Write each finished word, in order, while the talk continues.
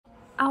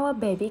our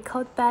baby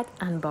cot bag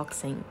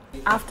unboxing.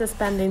 After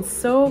spending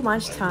so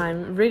much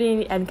time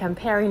reading and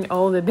comparing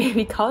all the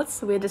baby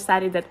cots, we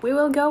decided that we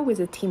will go with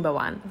the Timber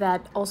one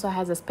that also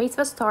has a space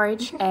for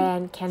storage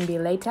and can be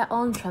later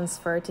on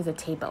transferred to the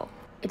table.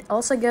 It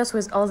also goes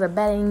with all the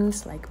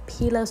beddings like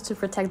pillows to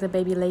protect the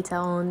baby later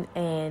on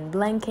and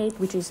blanket,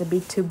 which is a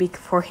bit too big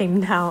for him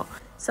now.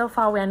 So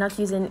far we are not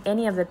using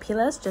any of the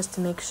pillows just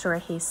to make sure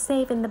he's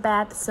safe in the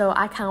bed, so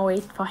I can't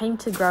wait for him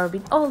to grow a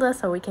bit older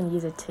so we can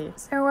use it too.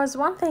 There was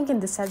one thing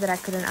in the set that I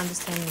couldn't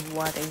understand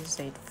what is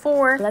it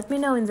for. Let me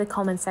know in the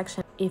comment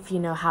section if you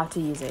know how to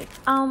use it.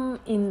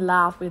 I'm in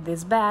love with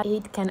this bed.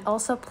 It can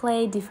also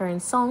play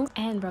different songs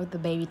and rock the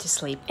baby to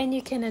sleep. And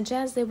you can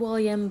adjust the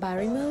volume by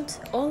remote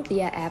or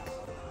via app.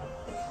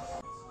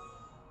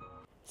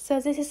 So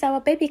this is our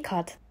baby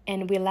cot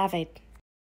and we love it.